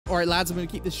All right, lads, I'm going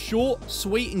to keep this short,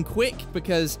 sweet, and quick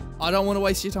because I don't want to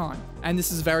waste your time. And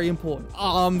this is very important.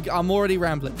 I'm already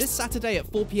rambling. This Saturday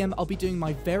at 4 p.m, I'll be doing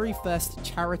my very first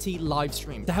charity live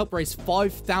stream to help raise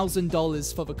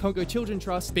 $5,000 for the Congo Children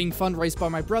Trust, being fundraised by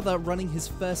my brother running his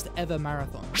first ever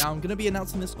marathon. Now, I'm going to be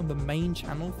announcing this on the main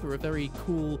channel through a very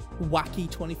cool, wacky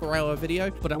 24-hour video,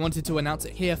 but I wanted to announce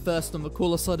it here first on the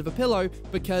cooler side of a pillow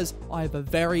because I have a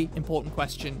very important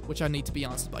question which I need to be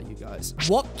answered by you guys.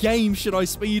 What game should I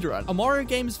speedrun? A Mario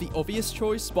game is the obvious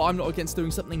choice, but I'm not against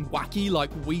doing something wacky like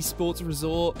Wii Sports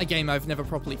Resort, a game I've never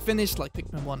properly finished like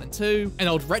Pikmin 1 and 2, an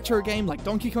old retro game like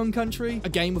Donkey Kong Country, a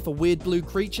game with a weird blue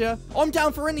creature. I'm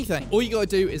down for anything. All you gotta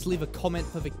do is leave a comment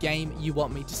for the game you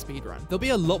want me to speedrun. There'll be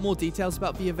a lot more details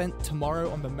about the event tomorrow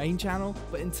on the main channel,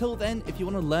 but until then, if you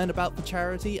want to learn about the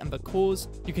charity and the cause,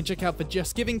 you can check out the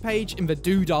Just Giving page in the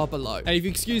doodah below. And if you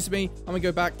excuse me, I'm gonna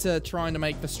go back to trying to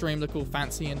make the stream look all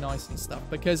fancy and nice and stuff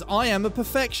because I am a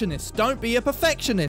perfectionist. Don't be a perfectionist.